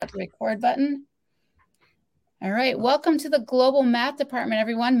the record button. All right, welcome to the Global Math Department,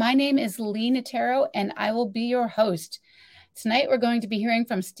 everyone. My name is Lee Natero, and I will be your host. Tonight, we're going to be hearing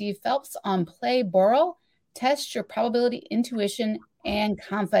from Steve Phelps on Play Borel, Test Your Probability, Intuition, and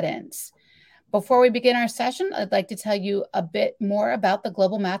Confidence. Before we begin our session, I'd like to tell you a bit more about the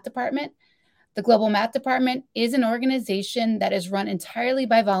Global Math Department. The Global Math Department is an organization that is run entirely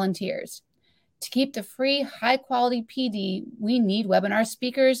by volunteers. To keep the free, high-quality PD, we need webinar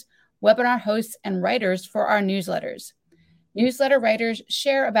speakers, webinar hosts, and writers for our newsletters. Newsletter writers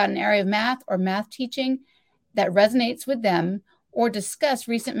share about an area of math or math teaching that resonates with them, or discuss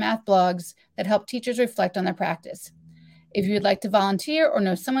recent math blogs that help teachers reflect on their practice. If you would like to volunteer or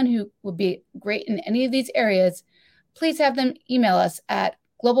know someone who would be great in any of these areas, please have them email us at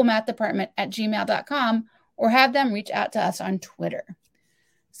globalmathdepartment@gmail.com or have them reach out to us on Twitter.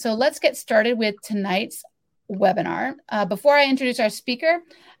 So let's get started with tonight's webinar. Before I introduce our speaker,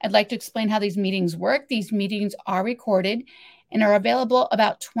 I'd like to explain how these meetings work. These meetings are recorded and are available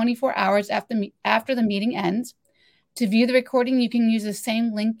about 24 hours after the meeting ends. To view the recording, you can use the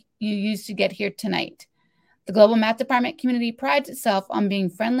same link you used to get here tonight. The Global Math Department community prides itself on being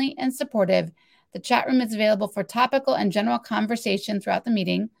friendly and supportive. The chat room is available for topical and general conversation throughout the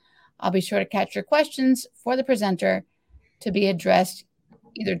meeting. I'll be sure to catch your questions for the presenter to be addressed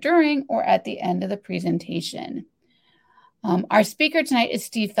either during or at the end of the presentation. Our speaker tonight is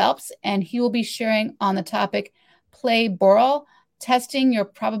Steve Phelps, and he will be sharing on the topic Play Borel, Testing Your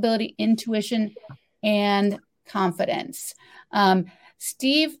Probability, Intuition, and Confidence.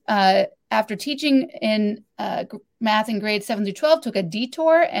 Steve, after teaching in math in grades 7 through 12, took a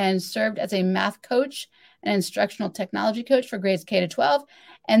detour and served as a math coach and instructional technology coach for grades K to 12.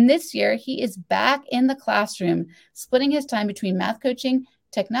 And this year, he is back in the classroom, splitting his time between math coaching,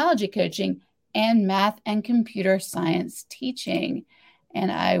 technology coaching, and math and computer science teaching. And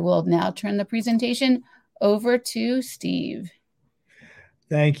I will now turn the presentation over to Steve.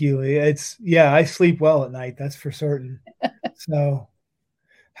 Thank you, Lee. I sleep well at night, that's for certain. So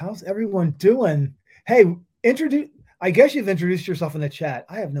how's everyone doing? Hey, I guess you've introduced yourself in the chat.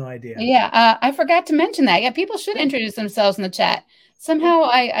 I have no idea. Yeah, I forgot to mention that. Yeah, people should introduce themselves in the chat. Somehow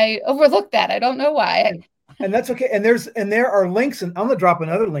I overlooked that. I don't know why. And that's okay. And there are links, and I'm going to drop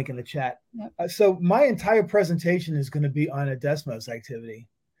another link in the chat. Yep. So my entire presentation is going to be on a Desmos activity.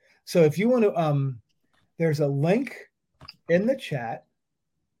 So if you want to, there's a link in the chat.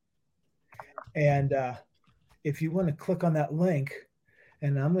 And if you want to click on that link,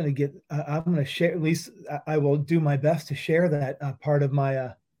 and I'm going to share, at least I will do my best to share that part of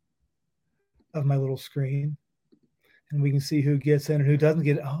my little screen. And we can see who gets in and who doesn't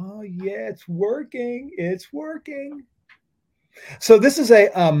get it. Oh, yeah, it's working. It's working. So this is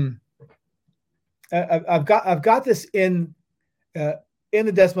I've got this in the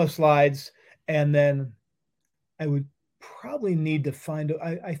Desmos slides, and then I would probably need to find.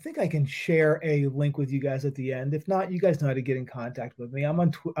 I think I can share a link with you guys at the end. If not, you guys know how to get in contact with me. I'm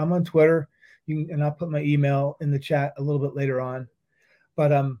on Twitter, and I'll put my email in the chat a little bit later on.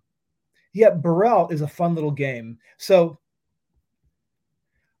 But yeah, Borel is a fun little game. So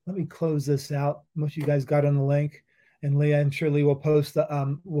let me close this out. Most of you guys got on the link, and Leah and Shirley will post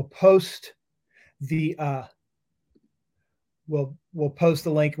the we'll post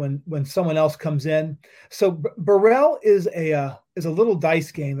the link when someone else comes in. So Borel is a little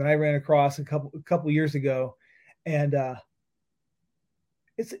dice game that I ran across a couple years ago, and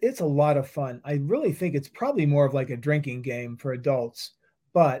it's a lot of fun. I really think it's probably more of like a drinking game for adults,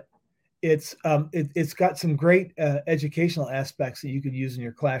 but it's got some great educational aspects that you could use in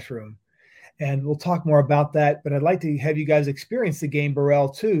your classroom, and we'll talk more about that. But I'd like to have you guys experience the game Borel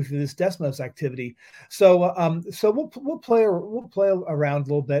too through this Desmos activity. So we'll play around a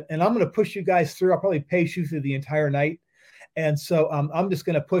little bit, and I'm going to push you guys through. I'll probably pace you through the entire night, and so I'm just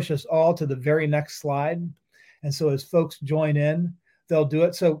going to push us all to the very next slide. And so as folks join in, they'll do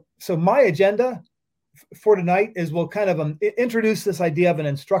it. So my agenda for tonight is we'll kind of introduce this idea of an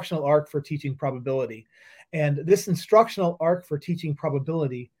instructional arc for teaching probability. And this instructional arc for teaching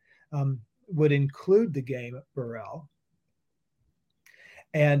probability would include the game Borel.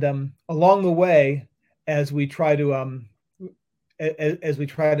 And along the way, as we try to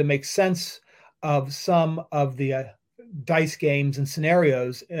make sense of some of the dice games and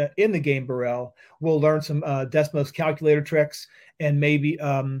scenarios in the game Borel, we'll learn some Desmos calculator tricks, and maybe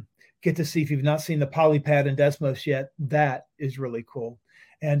get to see, if you've not seen the polypad in Desmos yet, that is really cool.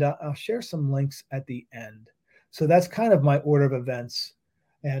 And I'll share some links at the end. So that's kind of my order of events.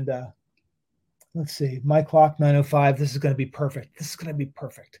 And let's see, my clock 9:05. This is going to be perfect. This is going to be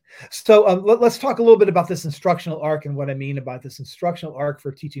perfect. So let's talk a little bit about this instructional arc and what I mean about this instructional arc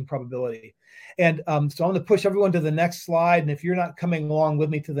for teaching probability. And so I'm going to push everyone to the next slide. And if you're not coming along with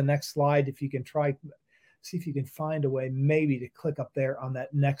me to the next slide, if you can see if you can find a way maybe to click up there on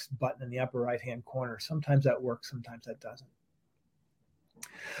that next button in the upper right-hand corner. Sometimes that works, sometimes that doesn't.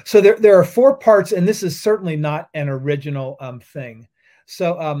 So there are 4 parts, and this is certainly not an original thing.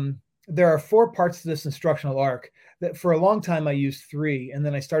 So there are 4 parts to this instructional arc. That for a long time I used 3, and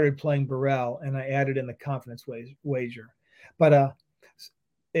then I started playing Borel, and I added in the confidence wager. But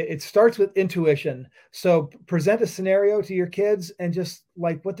it starts with intuition. So present a scenario to your kids, and just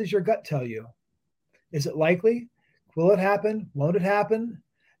like, what does your gut tell you? Is it likely? Will it happen? Won't it happen?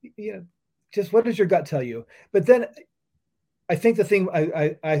 Just what does your gut tell you? But then I think the thing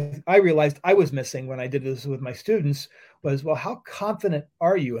I realized I was missing when I did this with my students was, well, how confident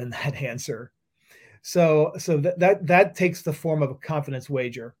are you in that answer? So that takes the form of a confidence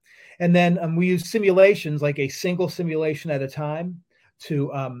wager. And then we use simulations, like a single simulation at a time,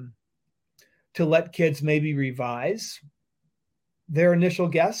 to let kids maybe revise their initial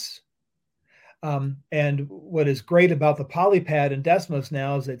guess. And what is great about the polypad and Desmos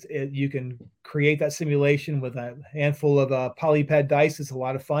now is you can create that simulation with a handful of polypad dice. It's a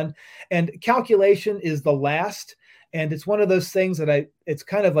lot of fun. And calculation is the last. And it's one of those things that it's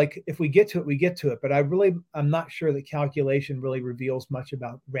kind of like, if we get to it, we get to it. But I'm not sure that calculation really reveals much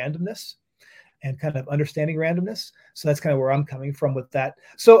about randomness and kind of understanding randomness. So that's kind of where I'm coming from with that.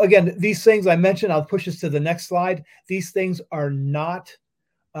 So again, these things I mentioned, I'll push us to the next slide. These things are not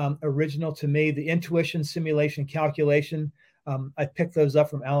original to me. The intuition, simulation, calculation, I picked those up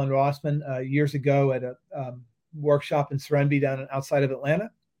from Alan Rossman years ago at a workshop in Serenity down outside of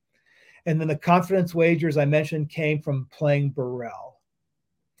Atlanta. And then the confidence wagers I mentioned came from playing Borel.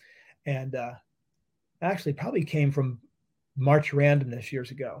 And actually probably came from March randomness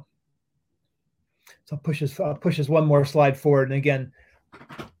years ago. So I'll push us one more slide forward. And again,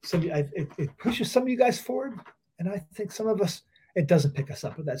 it pushes some of you guys forward. And I think some of us, it doesn't pick us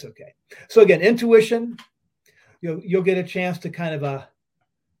up, but that's okay. So again, intuition, you'll get a chance to kind of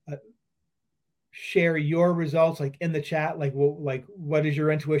share your results, like in the chat, like what is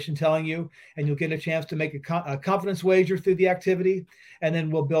your intuition telling you? And you'll get a chance to make a confidence wager through the activity, and then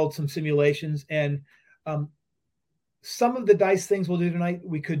we'll build some simulations. And some of the dice things we'll do tonight,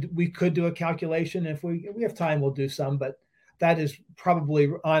 we could do a calculation. If we have time, we'll do some, but that is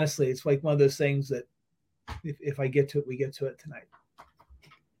probably, honestly, it's like one of those things that if I get to it, we get to it tonight.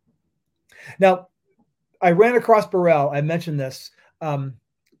 Now, I ran across Borel. I mentioned this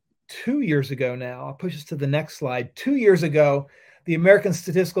 2 years ago now. I'll push us to the next slide. 2 years ago, the American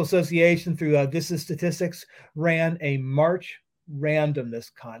Statistical Association, through This Is Statistics, ran a March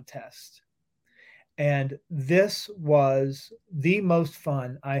randomness contest. And this was the most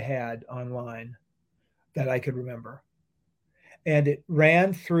fun I had online that I could remember. And it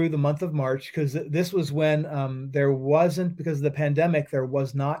ran through the month of March, because this was when there wasn't, because of the pandemic, there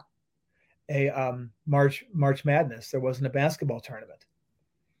was not a March Madness. There wasn't a basketball tournament.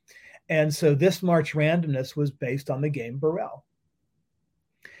 And so this March randomness was based on the game Borel.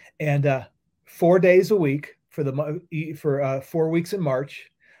 And 4 days a week for 4 weeks in March,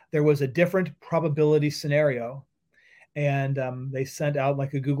 there was a different probability scenario. And they sent out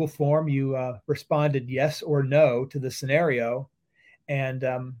like a Google form. You responded yes or no to the scenario. And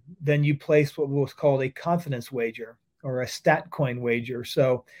then you placed what was called a confidence wager or a stat coin wager.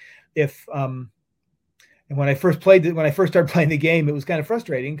 So if, and when I first started playing the game, it was kind of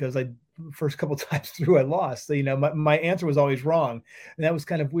frustrating because first couple of times through, I lost. So, my answer was always wrong. And that was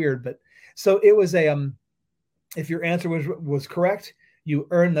kind of weird. But so it was if your answer was correct, you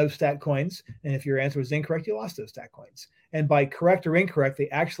earn those stat coins. And if your answer was incorrect, you lost those stat coins. And by correct or incorrect, they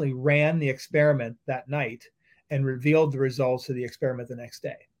actually ran the experiment that night and revealed the results of the experiment the next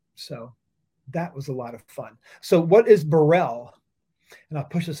day. So that was a lot of fun. So what is Borel? And I'll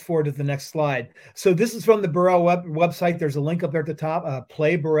push us forward to the next slide. So this is from the Borel website. There's a link up there at the top,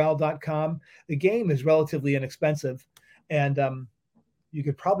 playborel.com. The game is relatively inexpensive. And you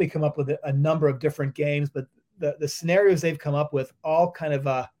could probably come up with a number of different games, but the scenarios they've come up with all kind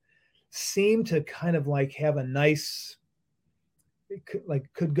of seem to kind of like have a nice,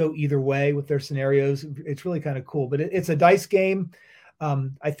 could go either way with their scenarios. It's really kind of cool, but it's a dice game.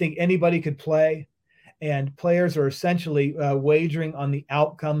 I think anybody could play, and players are essentially wagering on the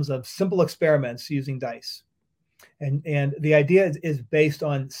outcomes of simple experiments using dice. And the idea is based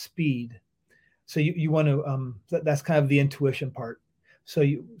on speed. So you want to, that's kind of the intuition part.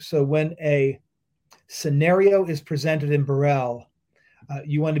 So when a scenario is presented in Borel,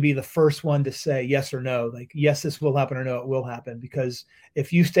 You want to be the first one to say yes or no, like, yes, this will happen, or no, it will happen. Because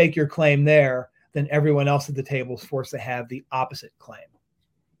if you stake your claim there, then everyone else at the table is forced to have the opposite claim.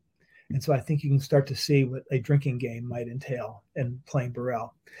 And so I think you can start to see what a drinking game might entail in playing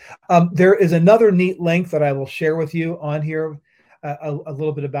Borel. There is another neat link that I will share with you on here, a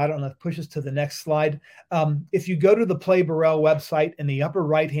little bit about it, and that pushes to the next slide. If you go to the Play Borel website, in the upper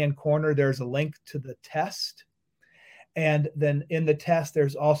right-hand corner, there's a link to the test. And then in the test,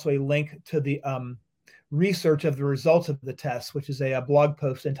 there's also a link to the research of the results of the test, which is a blog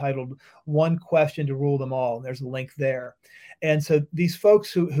post entitled "One Question to Rule Them All." And there's a link there. And so these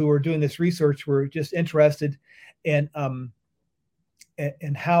folks who are doing this research were just interested in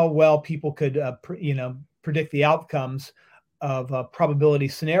how well people could predict the outcomes of probability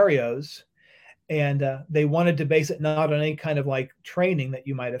scenarios. And they wanted to base it not on any kind of like training that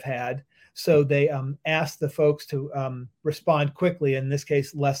you might have had. So they asked the folks to respond quickly, in this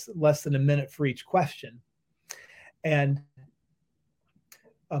case, less than a minute for each question. And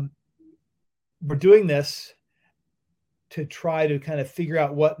we're doing this to try to kind of figure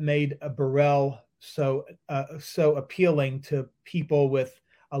out what made a Borel so appealing to people with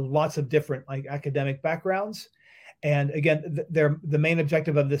lots of different like academic backgrounds. And again, the main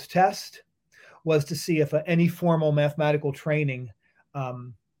objective of this test was to see if any formal mathematical training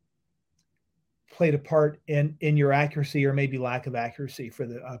played a part in your accuracy, or maybe lack of accuracy, for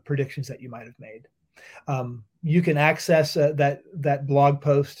the predictions that you might have made. You can access that blog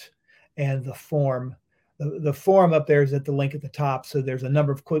post and the form. The form up there is at the link at the top. So there's a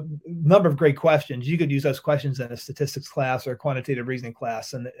number of great questions. You could use those questions in a statistics class or a quantitative reasoning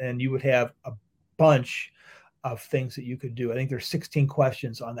class, and you would have a bunch of things that you could do. I think there's 16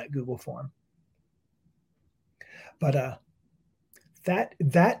 questions on that Google form. But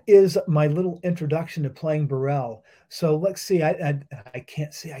that is my little introduction to playing Borel. So let's see. I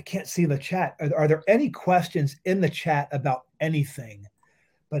can't see the chat. Are there any questions in the chat about anything?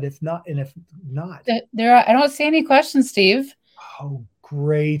 But if not, there are. I don't see any questions, Steve. Oh,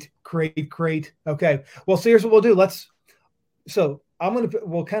 great. Okay. Well, so here's what we'll do.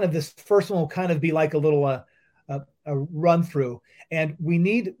 This first one will kind of be like a little a run through. And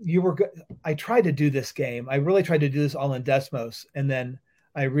I tried to do this game. I really tried to do this all in Desmos. And then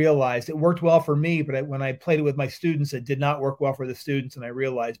I realized it worked well for me, but when I played it with my students, it did not work well for the students. And I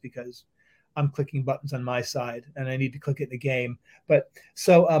realized, because I'm clicking buttons on my side and I need to click it in the game. But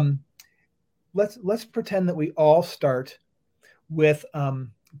so let's pretend that we all start with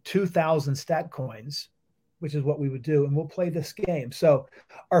 2,000 stat coins, which is what we would do. And we'll play this game. So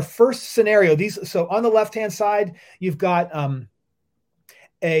our first scenario, so on the left-hand side, you've got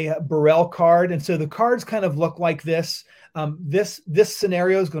a Borel card. And so the cards kind of look like this. This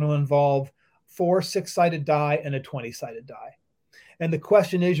scenario is going to involve 4 6-sided die and a 20-sided die. And the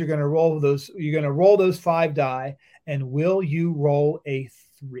question is, you're going to roll those 5 die, and will you roll a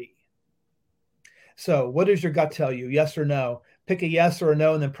 3? So what does your gut tell you? Yes or no? Pick a yes or a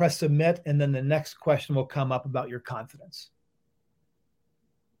no, and then press submit. And then the next question will come up about your confidence.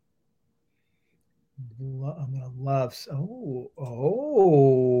 I'm going to love.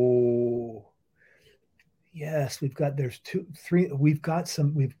 Oh. Yes, we're going to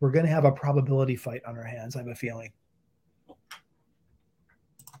have a probability fight on our hands, I have a feeling.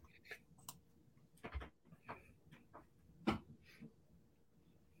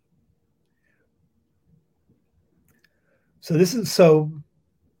 So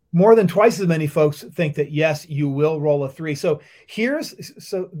more than twice as many folks think that yes, you will roll a 3. So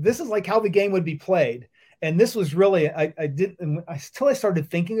this is like how the game would be played. And this was really, I started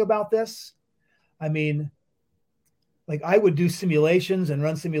thinking about this. I mean, like, I would do simulations and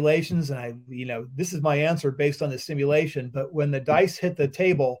run simulations, and this is my answer based on the simulation. But when the dice hit the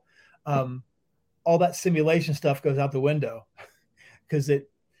table, all that simulation stuff goes out the window, because it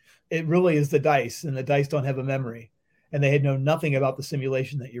really is the dice, and the dice don't have a memory. And they had known nothing about the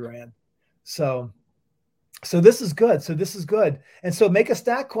simulation that you ran. So this is good. And so make a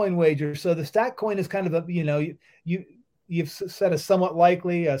stat coin wager. So the stat coin is kind of you've set a somewhat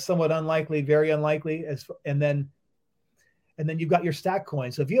likely, a somewhat unlikely, very unlikely, and then you've got your stat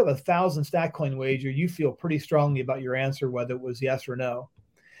coin. So if you have 1,000 stat coin wager, you feel pretty strongly about your answer, whether it was yes or no.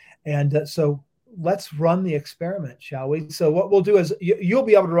 And so let's run the experiment, shall we? So what we'll do is you'll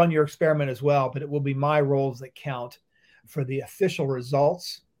be able to run your experiment as well, but it will be my rolls that count for the official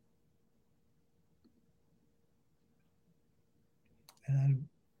results. And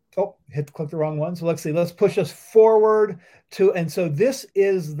click the wrong one. So let's see, let's push us forward and so this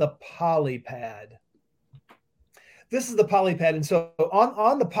is the polypad. And so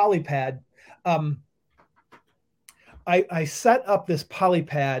on the polypad, I set up this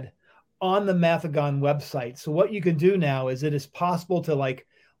polypad on the Mathagon website. So what you can do now is it is possible to like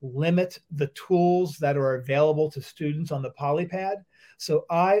limit the tools that are available to students on the polypad. So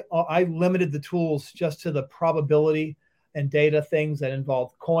I limited the tools just to the probability and data things that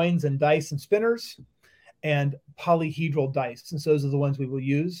involve coins and dice and spinners and polyhedral dice. And so those are the ones we will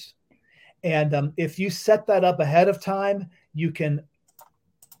use. And if you set that up ahead of time, you can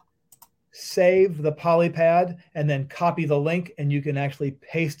save the polypad and then copy the link, and you can actually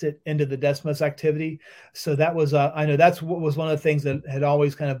paste it into the Desmos activity. So that was, I know that's what was one of the things that had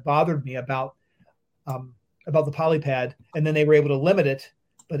always kind of bothered me about the polypad. And then they were able to limit it,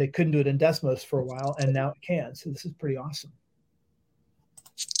 but it couldn't do it in Desmos for a while, and now it can. So this is pretty awesome.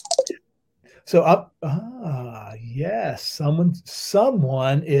 So yes,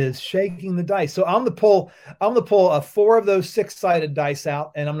 someone is shaking the dice. So I'm gonna pull 4 of those 6-sided dice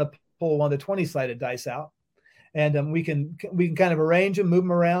out, and I'm gonna pull one of the 20-sided dice out, and we can kind of arrange them, move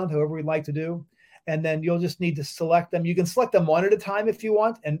them around however we'd like to do, and then you'll just need to select them. You can select them one at a time if you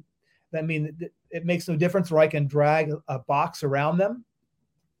want, and that means it makes no difference, or I can drag a box around them.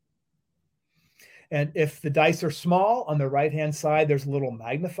 And if the dice are small, on the right-hand side, there's a little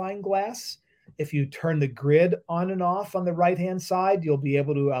magnifying glass. If you turn the grid on and off on the right-hand side, you'll be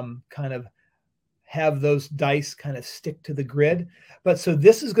able to kind of have those dice kind of stick to the grid. But so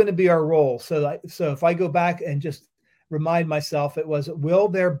this is going to be our roll. So if I go back and just remind myself, it was, will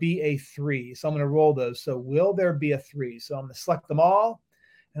there be a 3? So I'm going to roll those. So will there be a 3? So I'm going to select them all,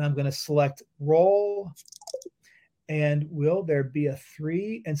 and I'm going to select roll. And will there be a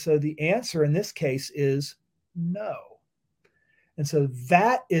 3? And so the answer in this case is no. And so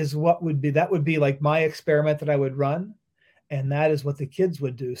that would be like my experiment that I would run. And that is what the kids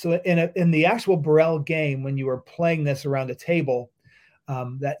would do. So in the actual Borel game, when you are playing this around a table,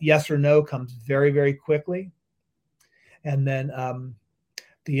 that yes or no comes very, very quickly. And then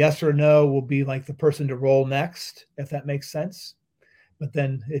the yes or no will be like the person to roll next, if that makes sense. But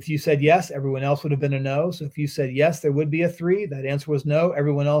then if you said yes, everyone else would have been a no. So if you said yes, there would be a 3. That answer was no.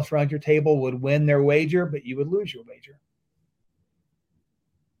 Everyone else around your table would win their wager, but you would lose your wager.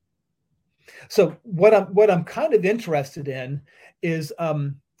 So what I'm kind of interested in is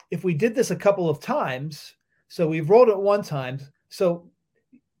if we did this a couple of times, so we've rolled it one time. So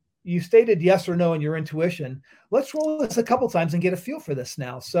you stated yes or no in your intuition. Let's roll this a couple times and get a feel for this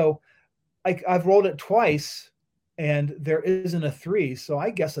now. So I've rolled it twice, and there isn't a 3. So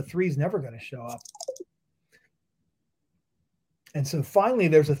I guess a 3 is never going to show up. And so finally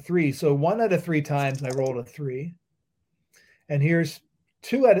there's a 3. So 1 out of 3 times I rolled a 3. And here's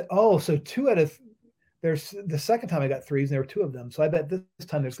 2 out of, there's the second time I got 3s, and there were 2 of them. So I bet this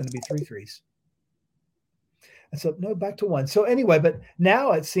time there's going to be 3 3s. And so no, back to 1. So anyway, but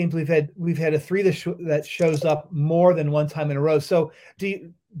now it seems we've had a 3 that shows up more than one time in a row. So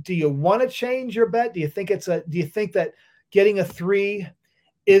do you want to change your bet? Do you think that getting a 3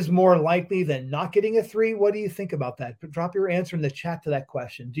 is more likely than not getting a 3? What do you think about that? But drop your answer in the chat to that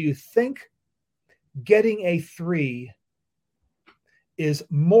question. Do you think getting a 3 is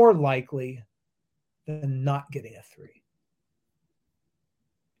more likely than not getting a 3?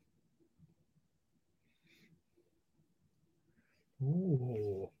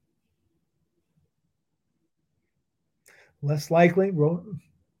 Ooh. Less likely.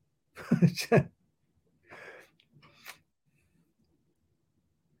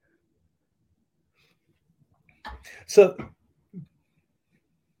 So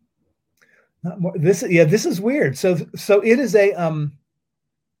not more. This is weird. So it is a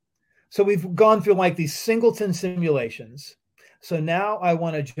so we've gone through like these singleton simulations. So now I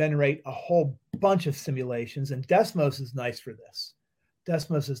want to generate a whole bunch of simulations, and Desmos is nice for this.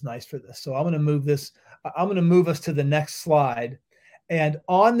 So I'm going to move this. I'm going to move us to the next slide, and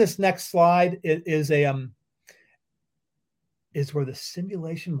on this next slide it is is where the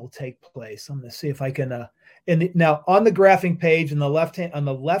simulation will take place. I'm going to see if I can. Now on the graphing page on the left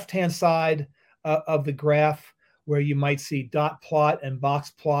hand side of the graph, where you might see dot plot and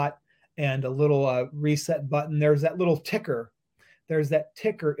box plot and a little reset button, there's that little ticker. There's that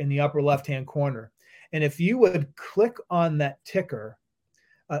ticker in the upper left-hand corner. And if you would click on that ticker,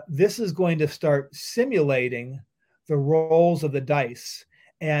 this is going to start simulating the rolls of the dice.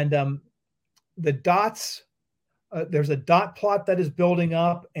 And the dots, there's a dot plot that is building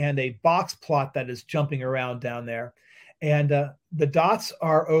up and a box plot that is jumping around down there. And the dots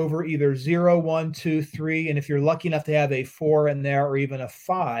are over either 0, 1, 2, 3. And if you're lucky enough to have a 4 in there, or even a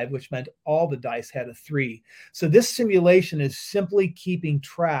 5, which meant all the dice had a 3. So this simulation is simply keeping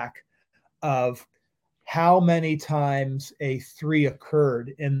track of how many times a 3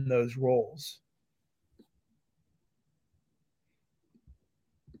 occurred in those rolls.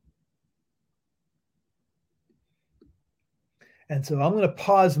 And so I'm going to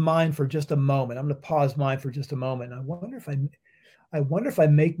pause mine for just a moment. I wonder if I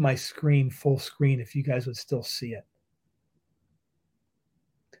make my screen full screen, if you guys would still see it.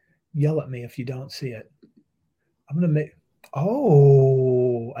 Yell at me if you don't see it. I'm going to make,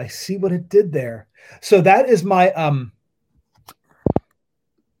 oh, I see what it did there. So that is my, I'm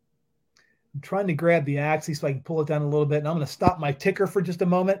trying to grab the axis so I can pull it down a little bit, and I'm going to stop my ticker for just a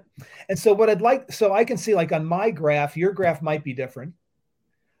moment. And so what I'd like, so I can see, like on my graph, your graph might be different.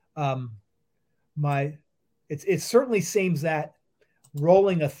 It certainly seems that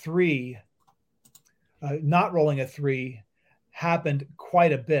rolling a 3, not rolling a 3 happened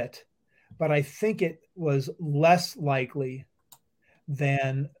quite a bit, but I think it was less likely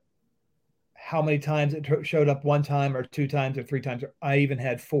than how many times it showed up, 1 time or 2 times or 3 times. I even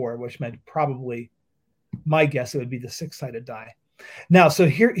had 4, which meant probably, my guess, it would be the 6-sided die. Now, so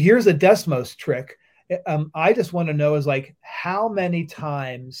here's a Desmos trick. I just want to know is like how many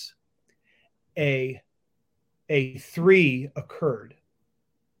times a 3 occurred.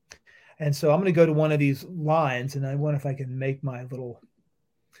 And so I'm going to go to one of these lines, and I wonder if I can make my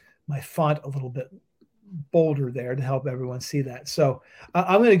font a little bit bolder there to help everyone see that. So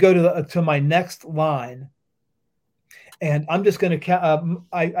I'm going to go to my next line, and I'm just going to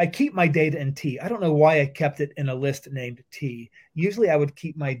I keep my data in T. I don't know why I kept it in a list named T. Usually I would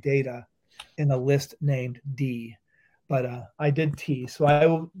keep my data in a list named D, but I did T. So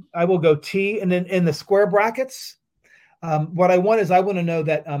I will go T, and then in the square brackets, what I want is I want to know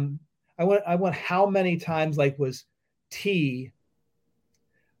that I want how many times like was T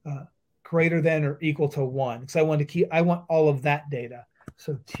greater than or equal to 1. So I want all of that data.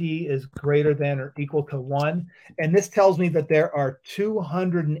 So T is greater than or equal to 1. And this tells me that there are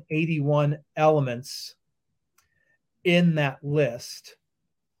 281 elements in that list.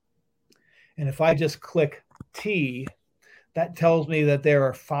 And if I just click T, that tells me that there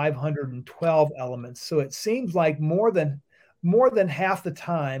are 512 elements. So it seems like more than half the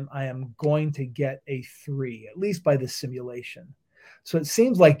time I am going to get a 3, at least by the simulation. So it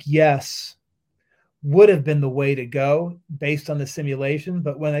seems like yes would have been the way to go based on the simulation.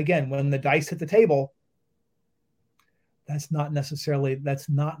 But when the dice hit the table, that's not necessarily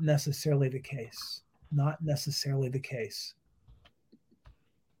the case. Not necessarily the case.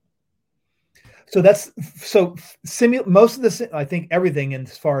 So most of this, I think everything,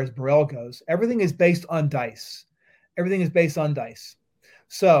 as far as Borel goes, everything is based on dice. Everything is based on dice.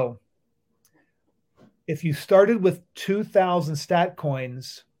 So if you started with 2,000 stat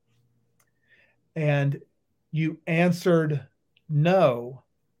coins and you answered no,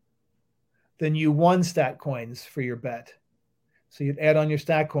 then you won stat coins for your bet. So you'd add on your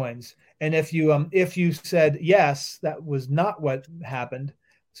stat coins. And if you said yes, that was not what happened,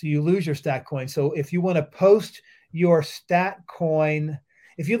 so you lose your stat coin. So if you want to post your stat coin,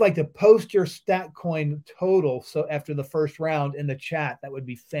 if you'd like to post your stat coin total, so after the first round in the chat, that would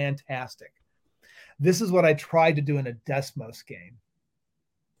be fantastic. This is what I tried to do in a Desmos game.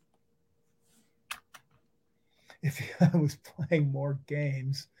 If I was playing more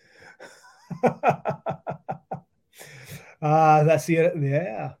games. That's the,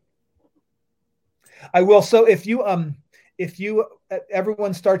 yeah. I will. So if you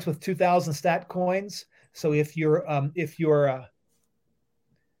everyone starts with 2,000 stat coins. So if your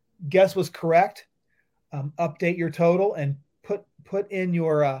guess was correct, update your total and put in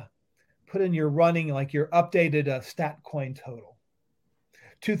your running, like your updated stat coin total.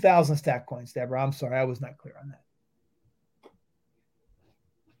 2,000 stat coins, Deborah. I'm sorry, I was not clear on that.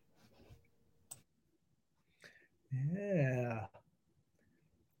 Yeah.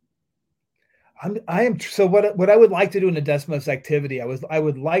 I am. So what I would like to do in a Desmos activity, I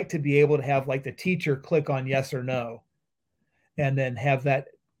would like to be able to have like the teacher click on yes or no, and then have that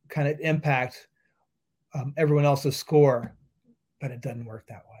kind of impact everyone else's score, but it doesn't work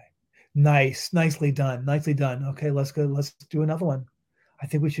that way. Nicely done. Okay, let's go. Let's do another one. I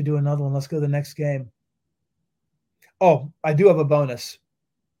think we should do another one. Let's go to the next game. Oh, I do have a bonus.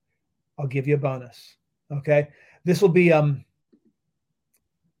 I'll give you a bonus. Okay, this will be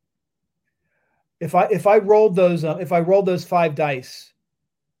if I rolled those 5 dice,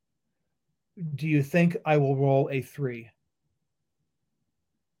 do you think I will roll a 3?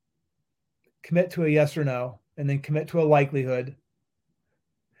 Commit to a yes or no, and then commit to a likelihood.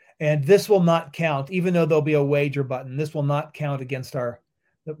 And this will not count, even though there'll be a wager button. This will not count against our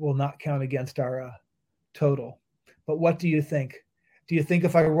total. But what do you think? Do you think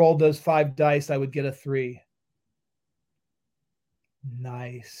if I rolled those 5 dice, I would get a 3?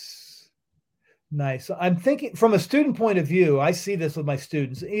 Nice. So I'm thinking from a student point of view, I see this with my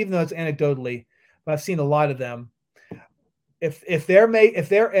students, even though it's anecdotally, but I've seen a lot of them. if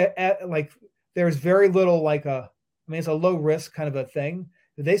they're at like, there's very little like it's a low risk kind of a thing.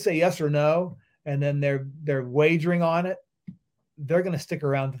 If they say yes or no, and then they're wagering on it, they're going to stick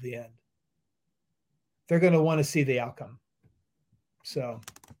around to the end. They're going to want to see the outcome. So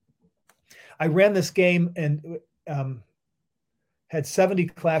I ran this game and had 70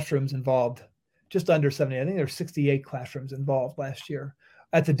 classrooms involved, just under 70. I think there were 68 classrooms involved last year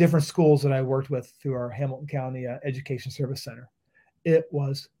at the different schools that I worked with through our Hamilton County Education Service Center. It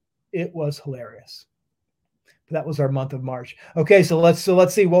was hilarious. But that was our month of March. Okay, so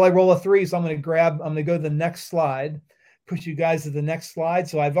let's see. Well, I roll a 3, so I'm going to go to the next slide. Push you guys to the next slide.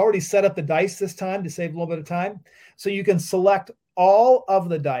 So I've already set up the dice this time to save a little bit of time. So you can select all of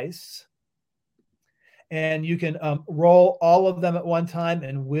the dice, and you can roll all of them at one time.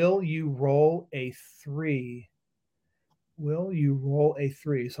 And will you roll a 3? Will you roll a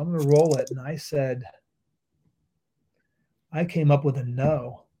 3? So I'm going to roll it. And I came up with a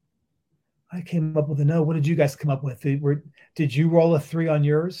no. What did you guys come up with? Did you roll a 3 on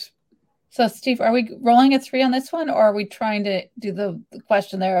yours? So, Steve, are we rolling a 3 on this one, or are we trying to do the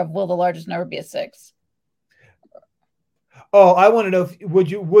question there of will the largest number be a 6? Oh, I want to know would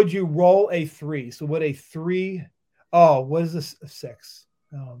you roll a 3? So would a 3? Oh, what is this? A 6?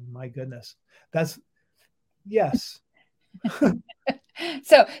 Oh my goodness, that's yes.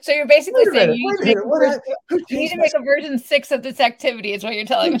 So you're basically saying you need to make a version 6 of this activity, is what you're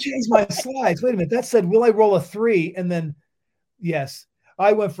telling me. Change my slides. Wait a minute. That said, will I roll a 3? And then yes.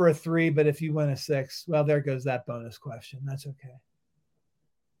 I went for a 3, but if you went a 6, well, there goes that bonus question. That's okay.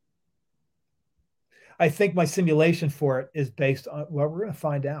 I think my simulation for it is based on, well, we're going to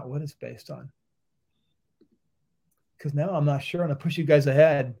find out what it's based on. Because now I'm not sure. I'm going to push you guys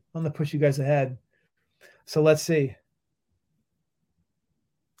ahead. So let's see.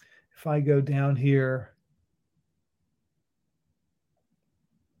 If I go down here,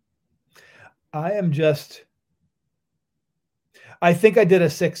 I think I did a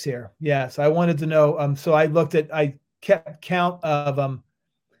 6 here. Yes, I wanted to know. So I kept count of I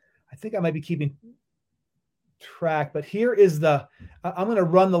think I might be keeping track, but here is I'm going to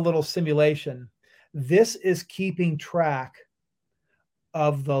run the little simulation. This is keeping track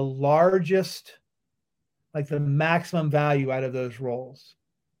of the largest, like the maximum value out of those rolls.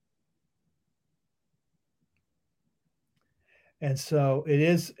 And so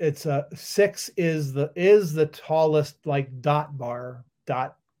it's 6 is the tallest, like dot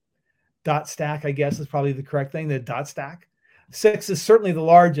stack, I guess is probably the correct thing, the dot stack. 6 is certainly the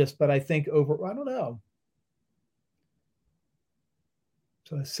largest, but I think I don't know.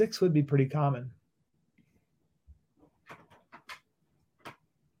 So a 6 would be pretty common.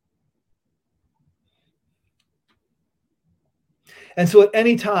 And so at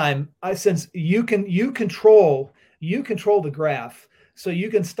any time, since you control the graph, so you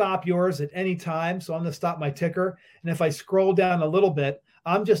can stop yours at any time. So I'm going to stop my ticker. And if I scroll down a little bit,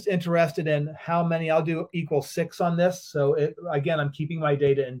 I'm just interested in how many I'll do equal 6 on this. So again, I'm keeping my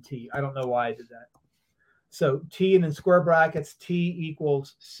data in T. I don't know why I did that. So T and in square brackets, T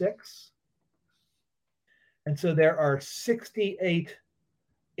equals 6. And so there are 68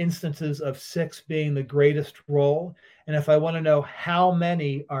 instances of 6 being the greatest roll. And if I want to know how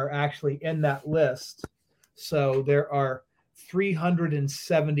many are actually in that list, so there are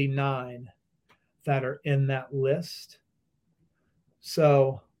 379 that are in that list.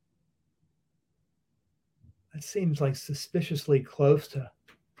 So that seems like suspiciously close to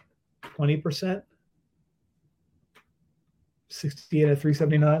 20%. 68 out of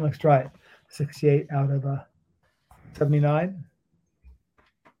 379. Let's try it. 68 out of 79.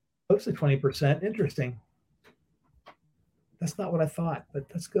 Close to 20%. Interesting. That's not what I thought, but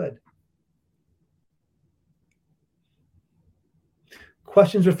that's good.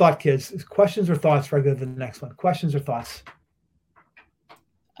 Questions or thoughts, kids? Questions or thoughts before I go to the next one? Questions or thoughts?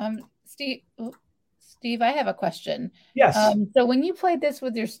 Steve, I have a question. Yes. So when you played this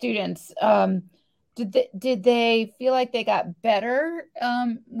with your students, did they feel like they got better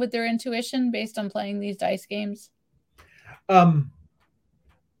with their intuition based on playing these dice games?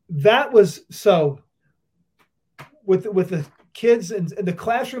 That was so with the kids and the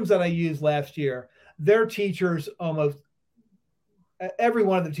classrooms that I used last year, their teachers, almost every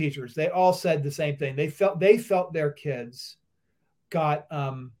one of the teachers, they all said the same thing. They felt their kids got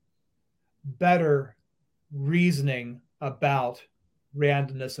better reasoning about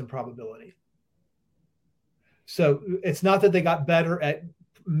randomness and probability. So it's not that they got better at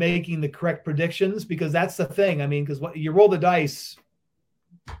making the correct predictions, because that's the thing. I mean, because what you roll the dice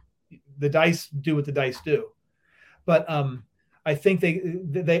do what the dice do. But I think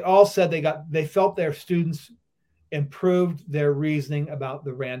they all said they felt their students improved their reasoning about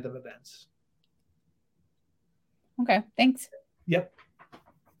the random events. Okay, thanks. Yep.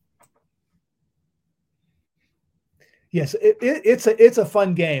 Yes, it's a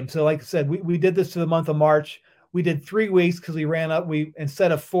fun game. So like I said, we did this to the month of March. We did 3 weeks because we ran up. We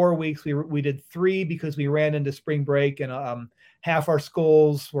instead of 4 weeks, we did 3 because we ran into spring break, and half our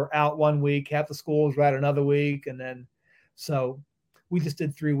schools were out 1 week, half the schools were out another week, and then so we just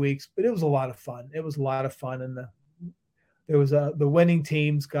did 3 weeks. But it was a lot of fun. It was a lot of fun, and the winning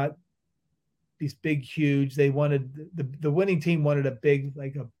teams got these big, huge. They wanted the winning team wanted a big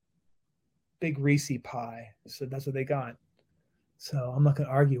Reese pie, so that's what they got. So I'm not going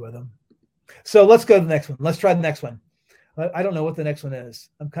to argue with them. So let's go to the next one. Let's try the next one. I don't know what the next one is.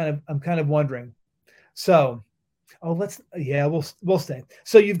 I'm kind of wondering. So, we'll stay.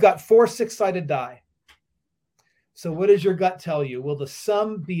 So you've got 4 6-sided die. So what does your gut tell you? Will the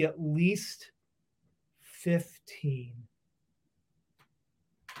sum be at least 15?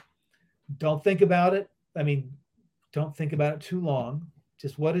 Don't think about it. Don't think about it too long.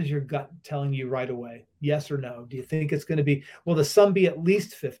 Just what is your gut telling you right away? Yes or no? Do you think it's going to be, will the sum be at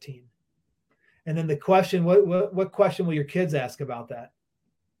least 15? And then the question, what question will your kids ask about that?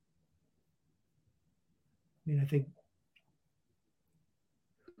 I think,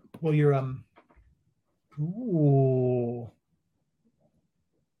 well, you're, ooh.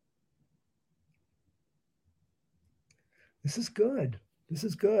 This is good. This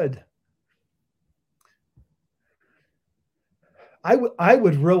is good. I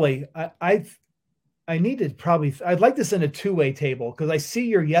would really, I need to probably, I'd like this in a 2-way table because I see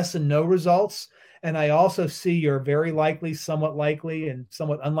your yes and no results. And I also see your very likely, somewhat likely, and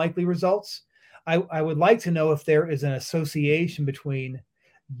somewhat unlikely results. I would like to know if there is an association between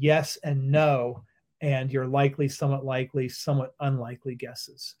yes and no and your likely, somewhat unlikely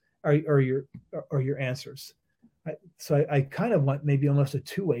guesses or your answers. So I kind of want maybe almost a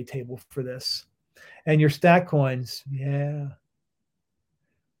 2-way table for this. And your stack coins, yeah,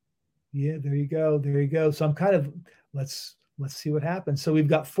 there you go. So I'm kind of, let's see what happens. So we've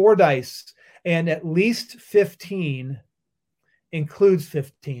got 4 dice, and at least 15 includes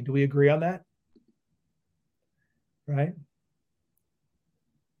 15. Do we agree on that? Right?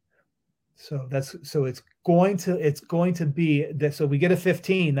 So it's going to be that. So we get a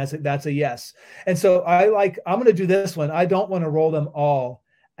 15. That's a yes. And so I'm going to do this one. I don't want to roll them all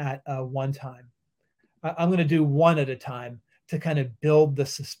at one time. I'm going to do one at a time to kind of build the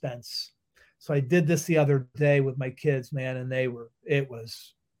suspense. So I did this the other day with my kids, man, and it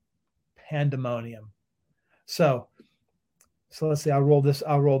was pandemonium. So let's see, I'll roll this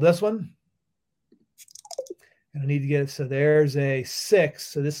one. And I need to get it. So there's a 6.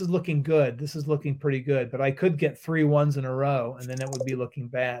 So this is looking good. This is looking pretty good, but I could get 3 ones in a row and then that would be looking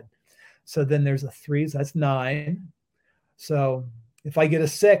bad. So then there's a 3. So that's 9. So if I get a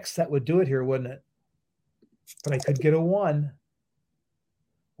 6, that would do it here, wouldn't it? But I could get a 1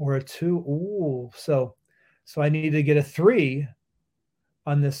 or a 2. Ooh, so I need to get a 3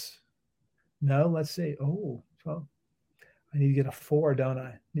 on this. No, let's see. Oh, well, I need to get a 4, don't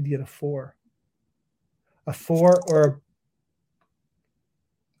I? Need to get a 4. A 4 or,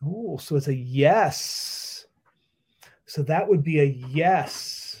 oh, so it's a yes. So that would be a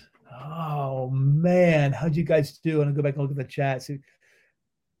yes. Oh man, how'd you guys do? I'm gonna go back and look at the chat. See,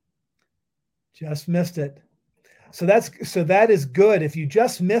 just missed it. So that is good. If you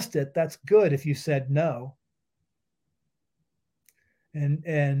just missed it, that's good. If you said no.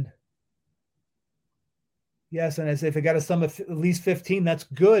 And yes, and as if it got a sum of at least 15, that's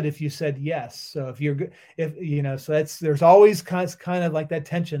good if you said yes. So so there's always kind of like that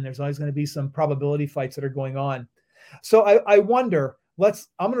tension. There's always going to be some probability fights that are going on. So I wonder, I'm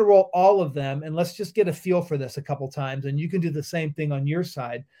going to roll all of them and let's just get a feel for this a couple times. And you can do the same thing on your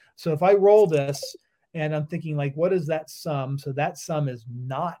side. So if I roll this and I'm thinking like, what is that sum? So that sum is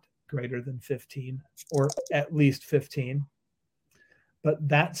not greater than 15 or at least 15. But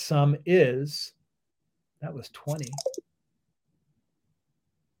that sum is, that was 20.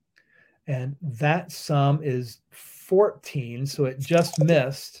 And that sum is 14. So it just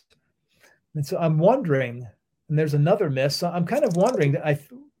missed. And so I'm wondering, and there's another miss. So I'm kind of wondering that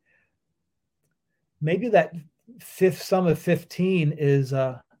maybe that fifth sum of 15 is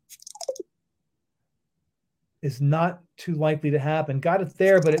not too likely to happen. Got it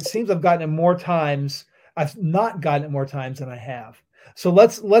there, but it seems I've gotten it more times. I've not gotten it more times than I have. So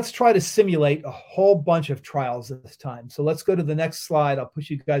let's try to simulate a whole bunch of trials this time. So let's go to the next slide. I'll push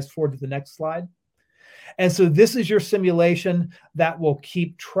you guys forward to the next slide. And so this is your simulation that will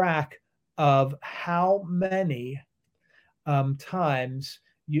keep track of how many times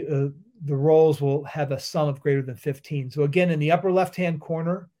the rolls will have a sum of greater than 15. So again, in the upper left-hand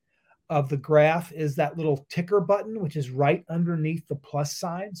corner of the graph is that little ticker button, which is right underneath the plus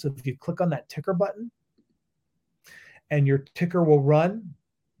sign. So if you click on that ticker button, and your ticker will run.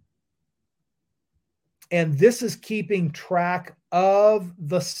 And this is keeping track of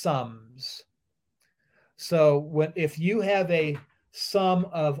the sums. So if you have a sum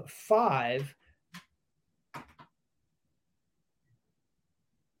of 5,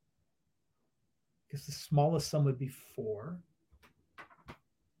 because the smallest sum would be 4.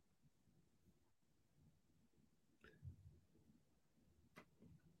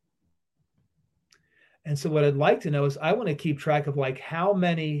 And so what I'd like to know is I want to keep track of like how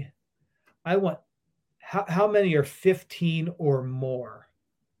many are 15 or more.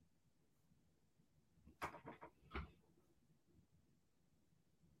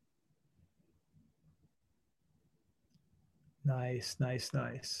 Nice, nice,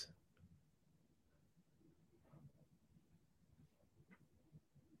 nice.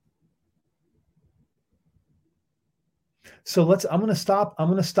 So I'm going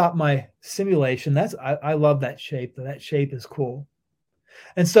to stop my simulation. I love that shape. That shape is cool.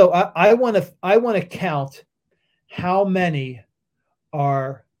 And so I want to count how many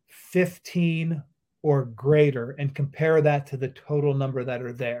are 15 or greater and compare that to the total number that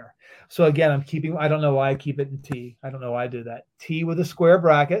are there. So again, I don't know why I keep it in T. I don't know why I do that. T with a square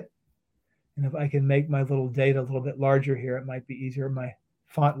bracket. And if I can make my little data a little bit larger here, it might be easier. My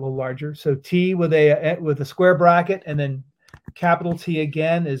font a little larger. So T with a square bracket, and then capital T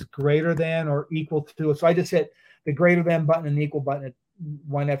again is greater than or equal to. So I just hit the greater than button and the equal button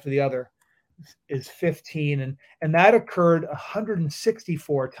one after the other is 15. And that occurred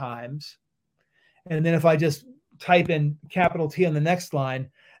 164 times. And then if I just type in capital T on the next line,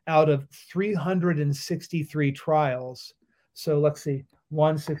 out of 363 trials. So let's see,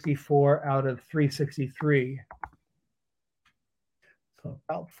 164 out of 363. So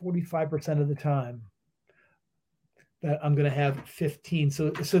about 45% of the time that I'm going to have 15. So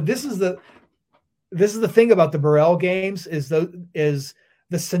this is the thing about the Borel games is the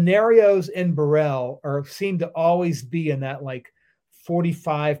scenarios in Borel seem to always be in that like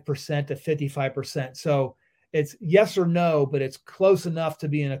 45% to 55%. So it's yes or no, but it's close enough to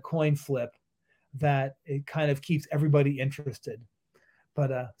be in a coin flip that it kind of keeps everybody interested.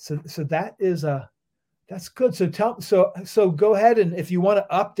 But so that is that's good. So go ahead, and if you want to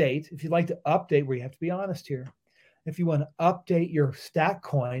update, if you'd like to update, where you have to be honest here, if you want to update your stack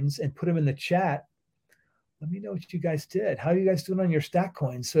coins and put them in the chat, let me know what you guys did. How are you guys doing on your stack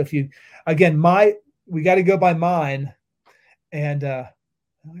coins? So if you, again, we got to go by mine, and I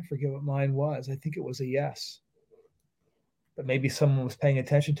forget what mine was. I think it was a yes, but maybe someone was paying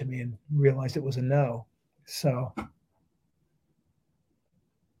attention to me and realized it was a no. So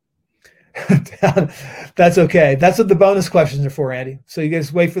that's okay. That's what the bonus questions are for, Andy. So you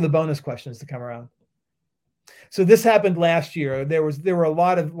guys wait for the bonus questions to come around. So this happened last year. There were a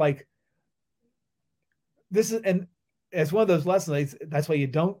lot of like, this is, and it's one of those lessons. That's why you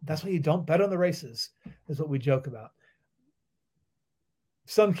don't bet on the races, is what we joke about.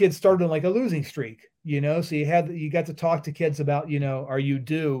 Some kids started on like a losing streak, so you got to talk to kids about, are you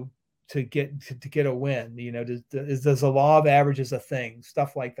due to get a win? Does the law of averages a thing?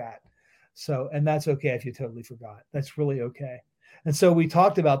 Stuff like that. So, and that's okay if you totally forgot. That's really okay. And so we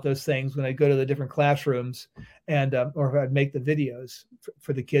talked about those things when I go to the different classrooms and, or if I'd make the videos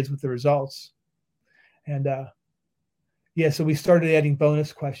for the kids with the results. And so we started adding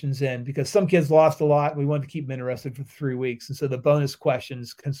bonus questions in because some kids lost a lot. We wanted to keep them interested for 3 weeks. And so the bonus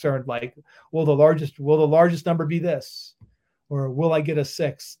questions concerned like, will the largest number be this? Or will I get a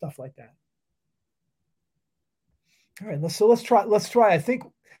 6? Stuff like that. All right, let's try. I think,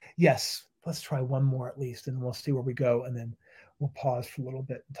 yes, let's try one more at least, and we'll see where we go. And then we'll pause for a little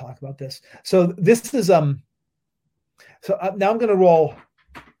bit and talk about this. So this is, now I'm going to roll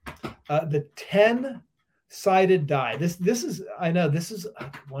the 10-sided die. This is, I know this is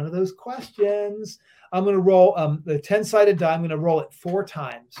one of those questions. I'm going to roll the 10-sided die. I'm going to roll it 4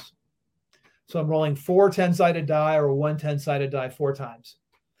 times. So I'm rolling 4 10-sided die or 1 10-sided die 4 times.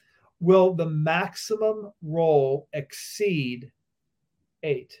 Will the maximum roll exceed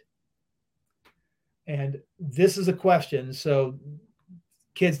 8? And this is a question. So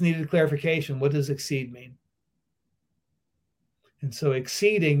kids needed clarification. What does exceed mean? And so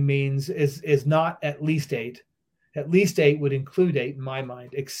exceeding means is not at least 8. At least 8 would include 8 in my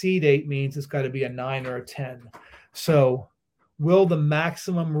mind. Exceed 8 means it's got to be a 9 or a 10. So will the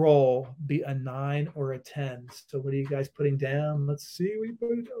maximum roll be a 9 or a 10? So what are you guys putting down? Let's see. We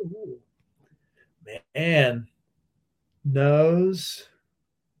put it down. Ooh. Man, nose.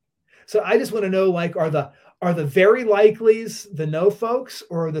 So I just want to know, like, are the very likelies the no folks,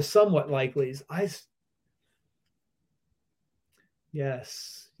 or are the somewhat likelies?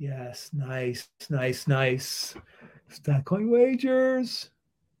 Yes, nice. Stack coin wagers.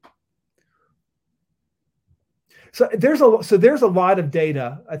 So there's a lot of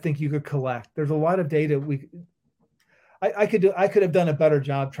data I think you could collect. There's a lot of data I could have done a better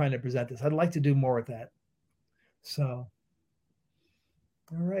job trying to present this. I'd like to do more with that. So,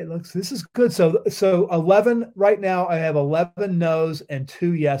 all right, this is good. So 11 right now. I have 11 no's and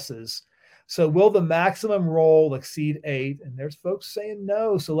 2 yeses. So will the maximum roll exceed 8? And there's folks saying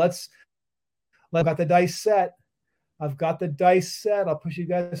no. So I've got the dice set. I'll push you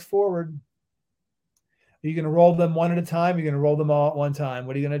guys forward. Are you going to roll them one at a time? You're going to roll them all at one time.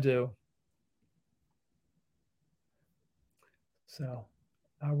 What are you going to do? So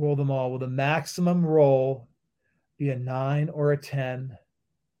I'll roll them all. Will the maximum roll be a 9 or a 10?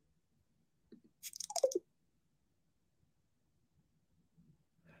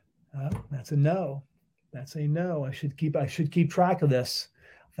 That's a no. That's a no. I should keep track of this.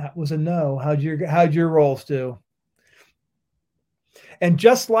 That was a no. How'd your rolls do? And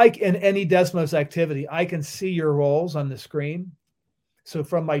just like in any Desmos activity, I can see your rolls on the screen. So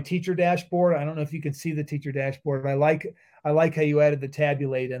from my teacher dashboard, I don't know if you can see the teacher dashboard. I like how you added the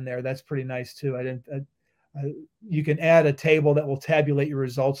tabulate in there. That's pretty nice too. You can add a table that will tabulate your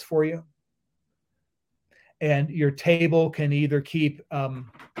results for you. And your table can either keep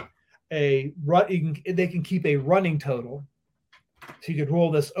they can keep a running total. So you could roll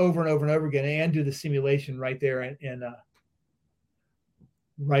this over and over and over again and do the simulation right there in the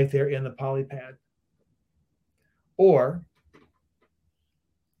polypad. Or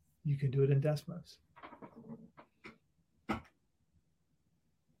you can do it in Desmos.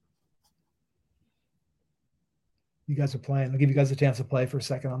 You guys are playing. I'll give you guys a chance to play for a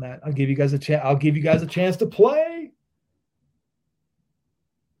second on that. I'll give you guys a chance to play.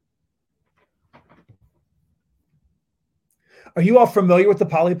 Are you all familiar with the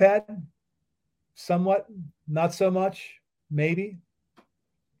polypad? Somewhat, not so much, maybe.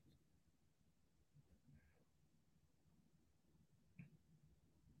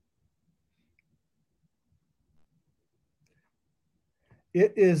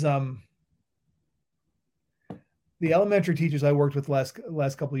 It is the elementary teachers I worked with last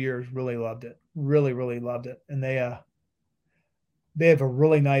couple of years really loved it. Really loved it. And they have a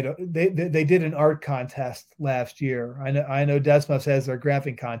really nice. They did an art contest last year. I know Desmos has their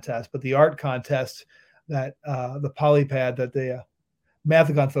graphing contest, but the art contest that the polypad that the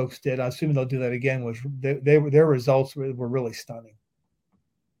Mathagon folks did, I assume they'll do that again. Was their results were really stunning.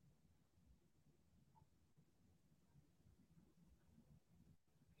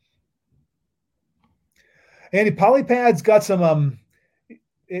 Andy, polypad's got some.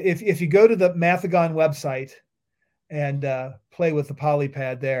 If you go to the Mathagon website and play with the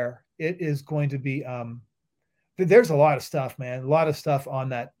polypad there, it is going to be there's a lot of stuff, man. A lot of stuff on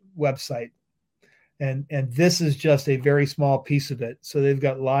that website. And this is just a very small piece of it. So they've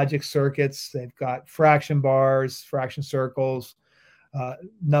got logic circuits, they've got fraction bars, fraction circles,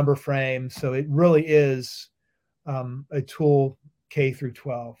 number frames. So it really is a tool K through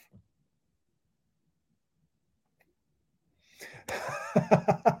 12.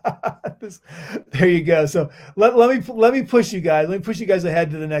 There you go. So let me push you guys. Let me push you guys ahead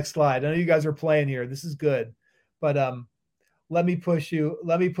to the next slide. I know you guys are playing here. This is good, but let me push you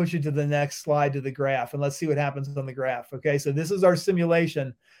to the next slide, to the graph, and let's see what happens on the graph. Okay, so this is our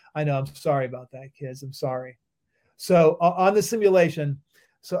simulation. I know, I'm sorry about that, kids. I'm sorry. So on the simulation,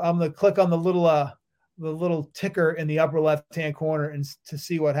 so I'm going to click on the little ticker in the upper left-hand corner and to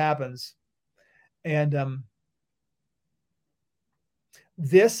see what happens. And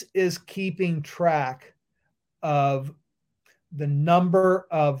this is keeping track of the number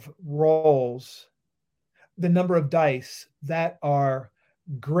of rolls, the number of dice that are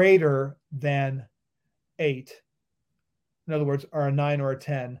greater than 8. In other words, are a 9 or a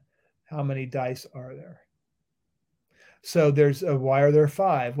 10. How many dice are there? So why are there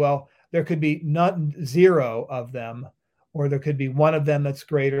 5? Well, there could be not 0 of them, or there could be 1 of them that's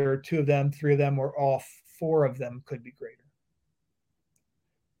greater, 2 of them, 3 of them, or all 4 of them could be greater.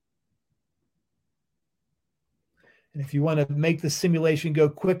 And if you want to make the simulation go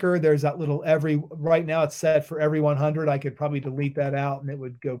quicker, there's that little right now it's set for every 100. I could probably delete that out and it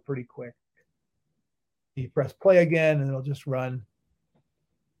would go pretty quick. You press play again and it'll just run.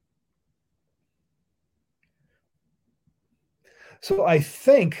 So I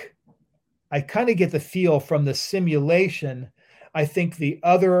think I kind of get the feel from the simulation. I think the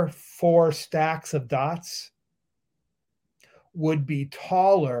other 4 stacks of dots would be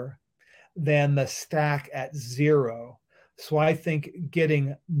taller than the stack at 0. So I think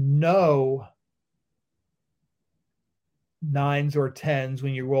getting no 9s or 10s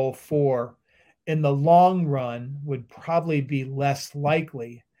when you roll 4 in the long run would probably be less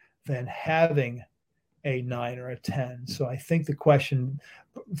likely than having a 9 or a 10. So I think the question,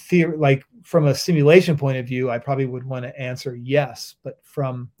 like from a simulation point of view, I probably would want to answer yes. But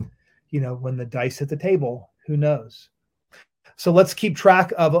from, when the dice hit the table, who knows? So let's keep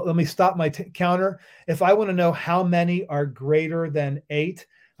track of, let me stop my counter. If I want to know how many are greater than 8,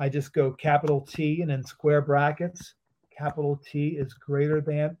 I just go capital T and then square brackets. Capital T is greater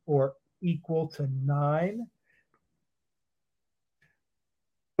than or equal to 9.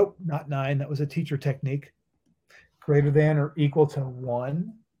 Nope, not 9. That was a teacher technique. Greater than or equal to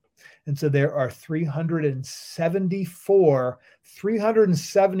 1. And so there are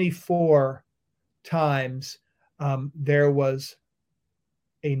 374 times there was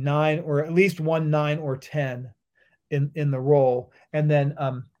a 9 or at least 1 9 or 10 in the roll. And then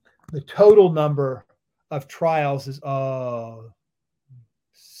the total number of trials is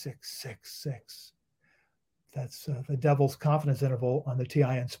 666. That's the devil's confidence interval on the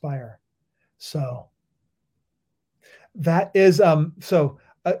TI Inspire. So that is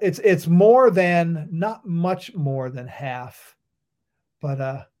it's more than, not much more than half,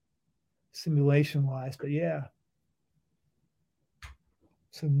 but simulation wise, but yeah.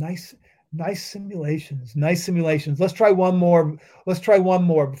 So nice simulations. Let's try one more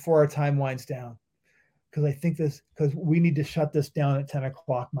before our time winds down, because we need to shut this down at 10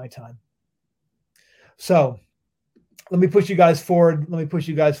 o'clock my time. So let me push you guys forward.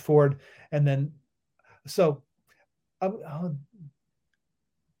 And then, so we're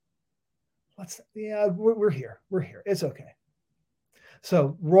here. It's okay.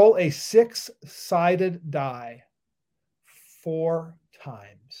 So roll a 6-sided die 4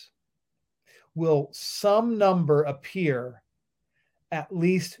 times. Will some number appear at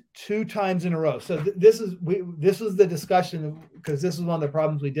least 2 times in a row? So this is the discussion, because this is one of the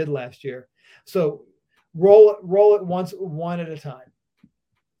problems we did last year. So roll it once, one at a time.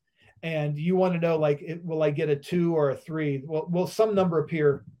 And you want to know, will I get a 2 or a 3? Will some number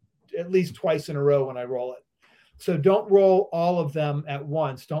appear at least twice in a row when I roll it? So don't roll all of them at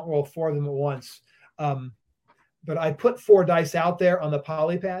once. Don't roll 4 of them at once. But I put 4 dice out there on the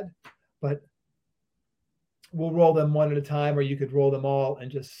polypad, but we'll roll them one at a time, or you could roll them all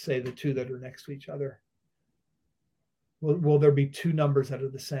and just say the 2 that are next to each other. Will there be 2 numbers that are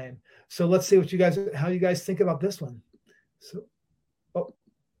the same? So let's see how you guys think about this one. So,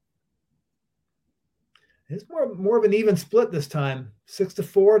 it's more of an even split this time.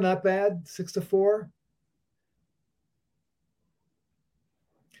 6-4, not bad. 6-4.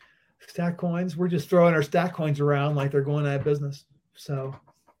 Stack coins. We're just throwing our stack coins around like they're going out of business. So,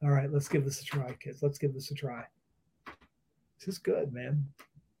 all right, let's give this a try, kids. Let's give this a try. This is good, man.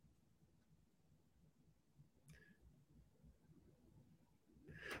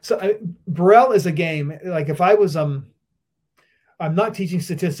 So Borel is a game. Like if I was, I'm not teaching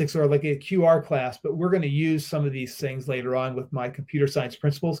statistics or like a QR class, but we're going to use some of these things later on with my computer science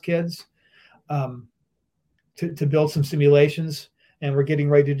principles kids to build some simulations. And we're getting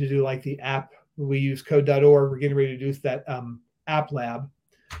ready to do like the app. We use code.org. We're getting ready to do that app lab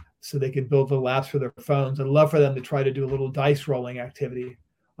so they can build little apps for their phones. I'd love for them to try to do a little dice rolling activity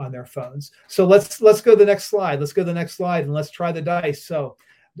on their phones. So let's go to the next slide. And let's try the dice. So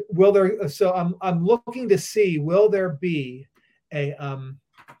I'm looking to see, will there be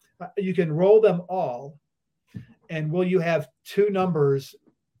you can roll them all, and will you have 2 numbers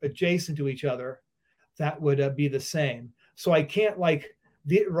adjacent to each other that would be the same? So I can't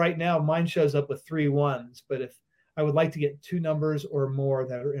right now mine shows up with 3 1s, but if I would like to get 2 numbers or more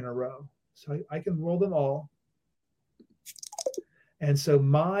that are in a row, so I can roll them all. And so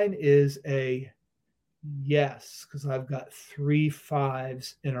mine is a yes, because I've got 3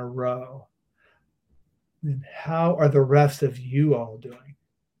 5s in a row. And how are the rest of you all doing?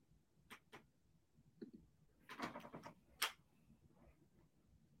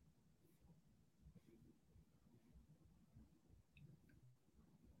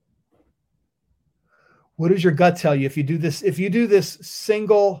 What does your gut tell you if you do this? If you do this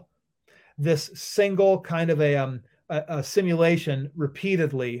single kind of a simulation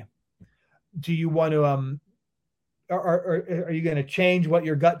repeatedly, do you want to are you going to change what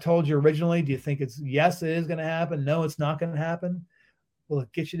your gut told you originally? Do you think it's yes, it is going to happen? No, it's not going to happen. Will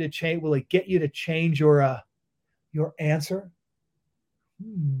it get you to change? Will it get you to change your answer?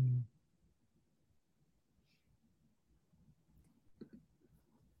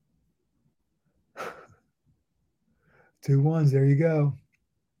 2 1s. There you go.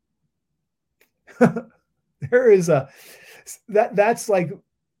 There is that's like,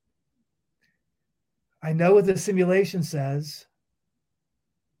 I know what the simulation says.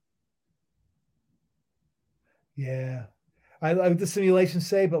 Yeah. I like the simulation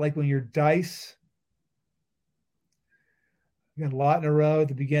say, but like when your dice, you got a lot in a row at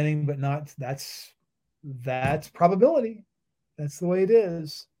the beginning, but not, that's probability. That's the way it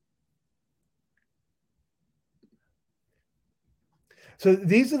is. So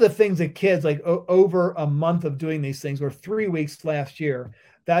these are the things that kids, like over a month of doing these things, or 3 weeks last year,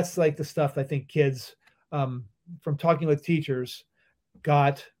 that's like the stuff I think kids, from talking with teachers,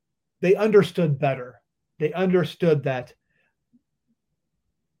 they understood better. They understood that,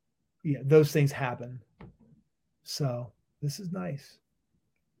 yeah, those things happen. So this is nice.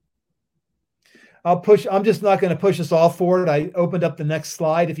 I'm just not going to push us all forward. I opened up the next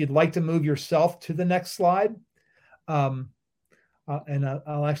slide. If you'd like to move yourself to the next slide, and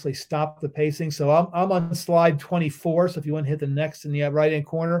I'll actually stop the pacing. So I'm on slide 24. So if you want to hit the next in the right-hand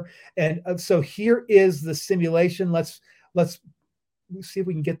corner. And so here is the simulation. Let's see if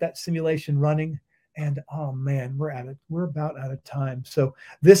we can get that simulation running. And oh man, we're about out of time. So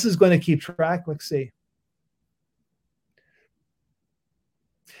this is going to keep track. Let's see.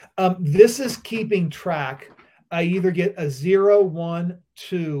 This is keeping track. I either get a 0, 1,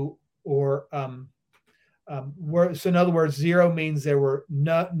 2, or so in other words, 0 means there were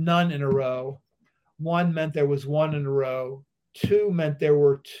none in a row. 1 meant there was 1 in a row. 2 meant there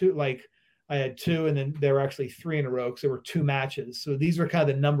were 2, like I had 2, and then there were actually 3 in a row because there were 2 matches. So these were kind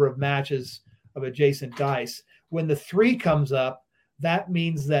of the number of matches of adjacent dice. When the 3 comes up, that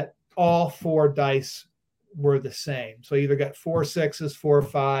means that all 4 dice were the same. So you either got 4 6s, 4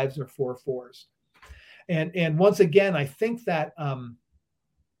 5s, or 4 4s. And once again, I think that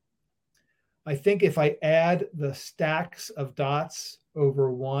I think if I add the stacks of dots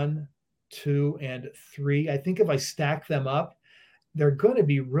over 1, 2, and 3, I think if I stack them up, they're going to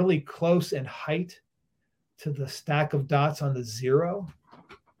be really close in height to the stack of dots on the 0.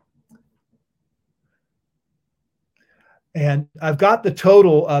 And I've got the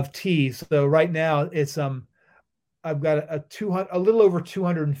total of T's. So right now it's I've got a little over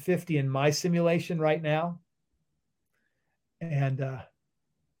 250 in my simulation right now. And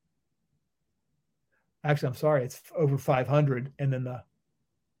actually, I'm sorry, it's over 500. And then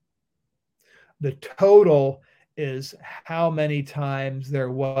the total is how many times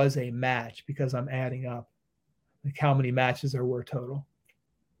there was a match, because I'm adding up like how many matches there were total.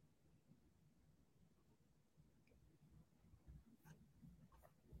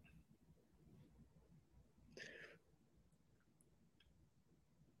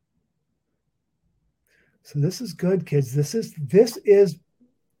 So this is good, kids. This is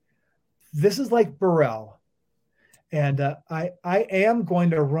like Borel. And I am going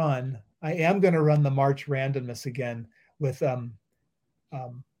to run the March randomness again with I'm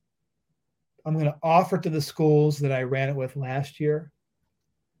going to offer to the schools that I ran it with last year.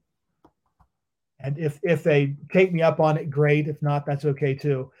 And if they take me up on it, great. If not, that's okay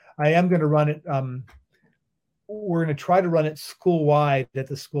too. I am going to run it. We're going to try to run it school-wide at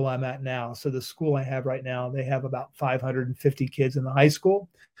the school I'm at now. So the school I have right now, they have about 550 kids in the high school.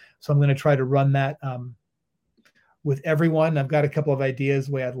 So I'm going to try to run that with everyone. I've got a couple of ideas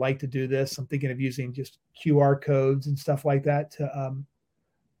the way I'd like to do this. I'm thinking of using just QR codes and stuff like that to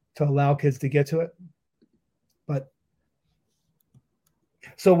allow kids to get to it. But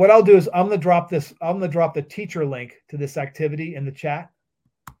so what I'll do is I'm going to drop the teacher link to this activity in the chat.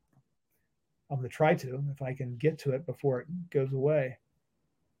 I'm going to try to, if I can get to it before it goes away.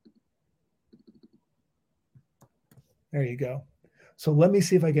 There you go. So let me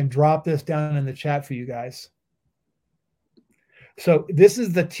see if I can drop this down in the chat for you guys. So this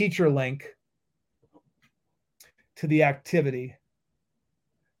is the teacher link to the activity.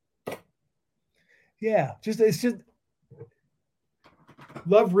 Yeah, it's just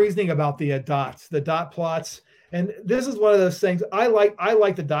love reasoning about the dots, the dot plots. And this is one of those things I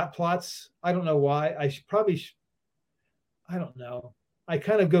like the dot plots. I don't know why. I don't know. I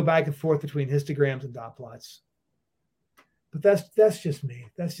kind of go back and forth between histograms and dot plots. But that's just me.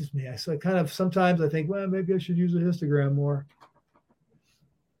 That's just me. So kind of sometimes I think, well, maybe I should use a histogram more.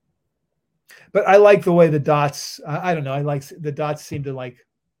 But I like the way the dots, I don't know. I like the dots seem to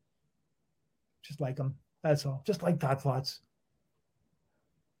just like them. That's all. Just like dot plots.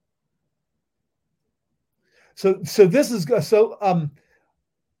 So this is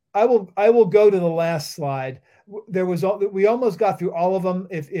I will go to the last slide. We almost got through all of them.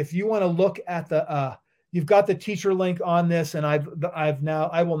 If you want to look at you've got the teacher link on this, and I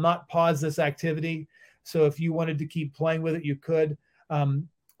will not pause this activity. So if you wanted to keep playing with it, you could.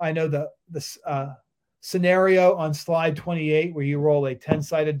 I know the scenario on slide 28 where you roll a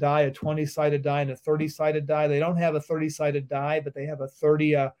 10-sided die, a 20-sided die, and a 30-sided die. They don't have a 30-sided die, but they have a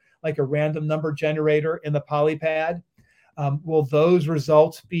 30, like a random number generator in the polypad. Will those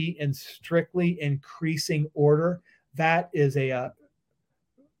results be in strictly increasing order? That is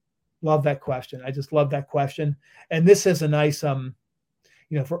love that question. I just love that question. And this is a nice,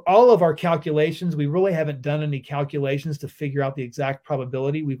 for all of our calculations, we really haven't done any calculations to figure out the exact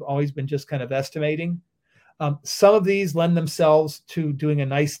probability. We've always been just kind of estimating. Some of these lend themselves to doing a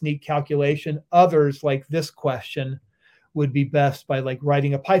nice, neat calculation. Others, like this question, would be best by like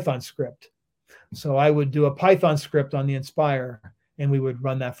writing a Python script. So I would do a Python script on the Inspire, and we would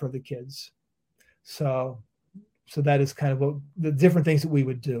run that for the kids. So that is kind of what the different things that we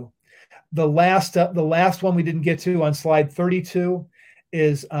would do. The last one we didn't get to on slide 32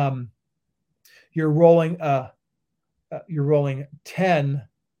 is you're rolling 10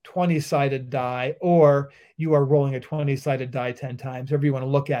 20-sided die, or you are rolling a 20-sided die 10 times, however you want to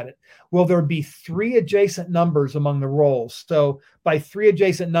look at it. Will there be 3 adjacent numbers among the rolls? So by 3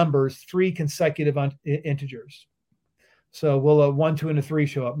 adjacent numbers, 3 consecutive integers. So will a 1, 2, and a 3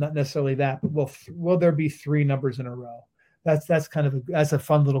 show up? Not necessarily that, but will there be 3 numbers in a row? That's kind of that's a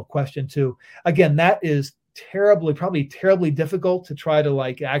fun little question too. Again, that is probably terribly difficult to try to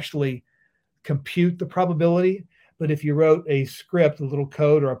like actually compute the probability. But if you wrote a script, a little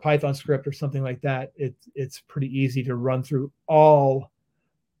code or a Python script or something like that, it's pretty easy to run through all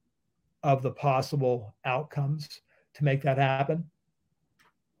of the possible outcomes to make that happen.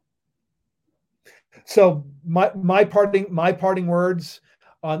 So my parting words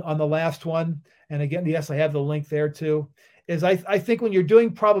on the last one, and again, yes, I have the link there too, is I think when you're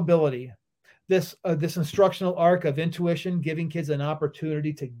doing probability, this instructional arc of intuition, giving kids an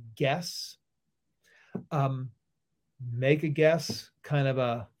opportunity to guess, make a guess, kind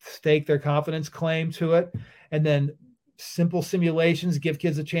of stake their confidence claim to it, and then simple simulations give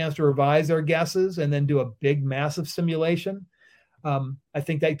kids a chance to revise their guesses, and then do a big, massive simulation. I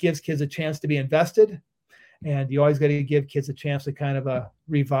think that gives kids a chance to be invested, and you always got to give kids a chance to kind of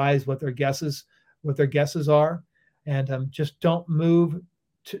revise what their guesses are, and just don't move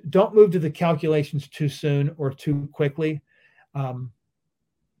to the calculations too soon or too quickly.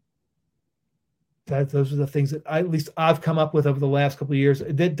 Those are the things that at least I've come up with over the last couple of years.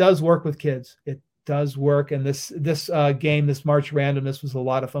 It does work with kids. It does work. And this game, this March randomness, was a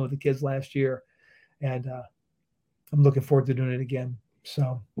lot of fun with the kids last year. And I'm looking forward to doing it again.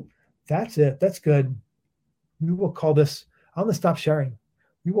 So that's it. That's good. We will call this, I'm going to stop sharing.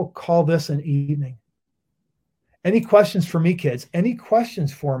 We will call this an evening. Any questions for me, kids? Any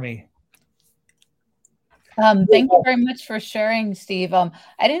questions for me? Thank you very much for sharing, Steve. I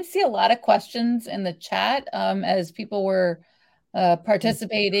didn't see a lot of questions in the chat as people were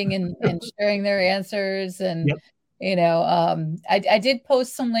participating and sharing their answers. And, yep. I did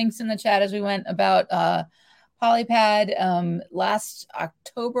post some links in the chat as we went about Polypad. Last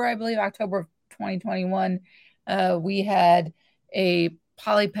October, I believe, October of 2021, we had a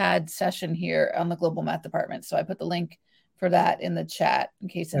Polypad session here on the Global Math Department. So I put the link for that in the chat in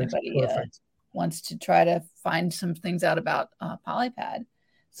case anybody wants to try to find some things out about Polypad.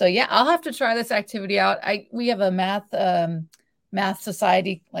 So yeah, I'll have to try this activity out. We have a math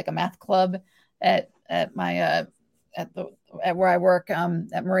society, like a math club at my where I work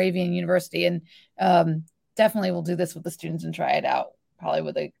at Moravian University, and definitely will do this with the students and try it out,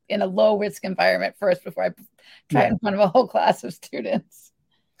 probably in a low risk environment first before I try it in front of a whole class of students.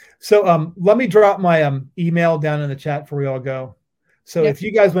 So let me drop my email down in the chat before we all go. So if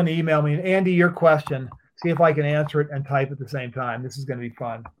you guys want to email me, and Andy, your question, see if I can answer it and type at the same time. This is going to be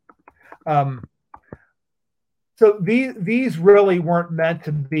fun. So these really weren't meant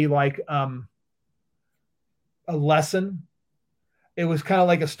to be like a lesson. It was kind of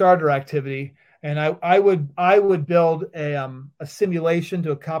like a starter activity. And I would build a simulation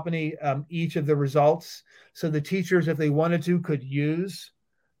to accompany each of the results. So the teachers, if they wanted to, could use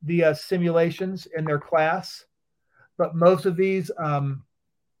the simulations in their class. But most of these,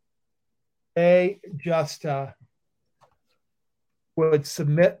 they just would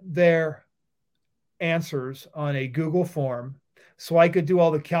submit their answers on a Google form, so I could do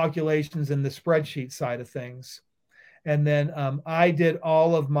all the calculations in the spreadsheet side of things. And then I did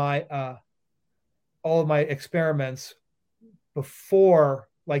all of my experiments before,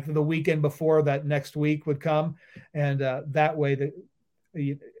 like the weekend before that next week would come, and that way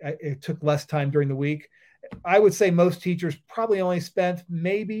it took less time during the week. I would say most teachers probably only spent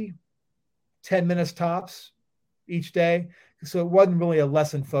maybe 10 minutes tops each day. So it wasn't really a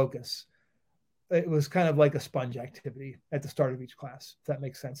lesson focus. it was kind of like a sponge activity at the start of each class. If that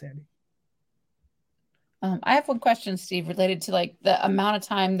makes sense, Andy. I have one question, Steve, related to like the amount of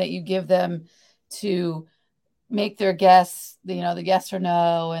time that you give them to make their guess, the yes or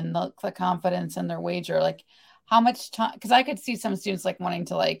no, and the confidence and their wager. Like how much time? Because I could see some students like wanting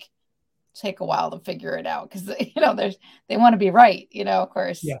to like take a while to figure it out because they want to be right, of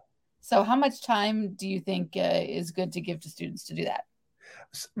course. Yeah. So how much time do you think is good to give to students to do that?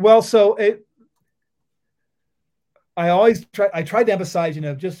 Well, I tried to emphasize,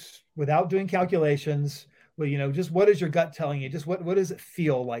 just without doing calculations, well, just what is your gut telling you? Just what does it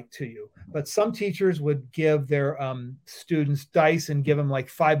feel like to you? But some teachers would give their students dice and give them like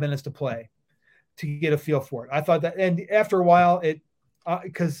 5 minutes to play to get a feel for it. I thought that, and after a while,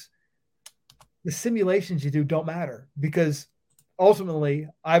 because the simulations you do don't matter, because ultimately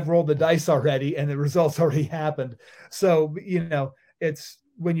I've rolled the dice already and the results already happened. So, it's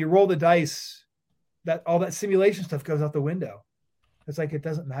when you roll the dice, that all that simulation stuff goes out the window. It's like, it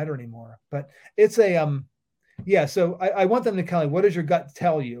doesn't matter anymore. But it's so I want them to kind of, what does your gut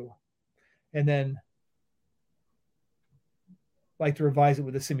tell you? And then like to revise it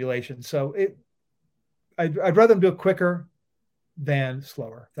with a simulation. So I'd rather them do it quicker than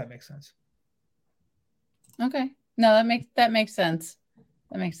slower, if that makes sense. Okay. No, that makes sense.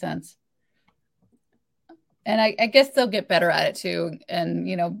 That makes sense. And I guess they'll get better at it too, and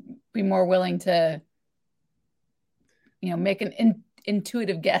be more willing to make an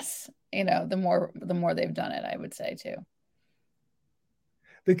intuitive guess. The more they've done it, I would say too.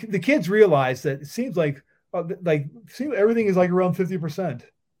 The kids realize that it seems like everything is like around 50%.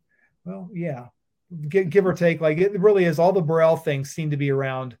 Well, yeah, give or take. Like it really is. All the Borel things seem to be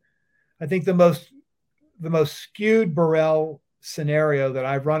around. I think the most skewed Borel scenario that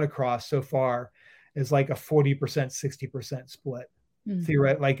I've run across so far is like a 40%, 60% split,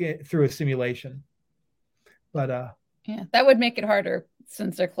 like through a simulation. But yeah, that would make it harder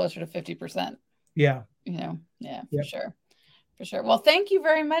since they're closer to 50%. Yeah. Yeah, for sure. For sure. Well, thank you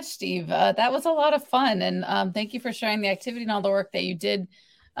very much, Steve. That was a lot of fun. And thank you for sharing the activity and all the work that you did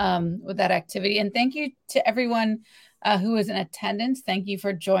with that activity. And thank you to everyone who was in attendance. Thank you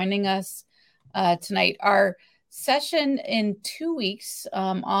for joining us tonight. Our session in 2 weeks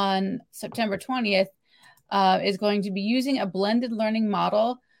on September 20th is going to be using a blended learning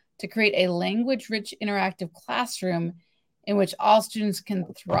model to create a language-rich interactive classroom in which all students can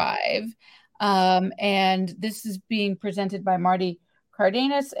thrive. And this is being presented by Marty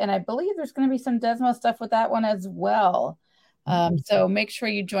Cardenas, and I believe there's going to be some Desmos stuff with that one as well. So make sure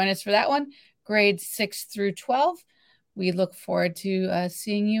you join us for that one, grades 6 through 12. We look forward to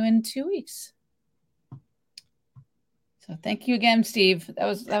seeing you in 2 weeks. So thank you again, Steve. That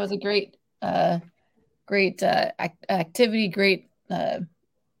was a great activity, great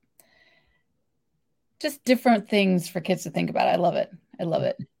just different things for kids to think about. I love it. I love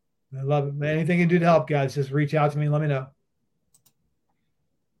it. I love it. Anything you can do to help, guys, just reach out to me and let me know.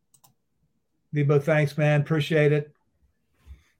 Debo, thanks, man. Appreciate it.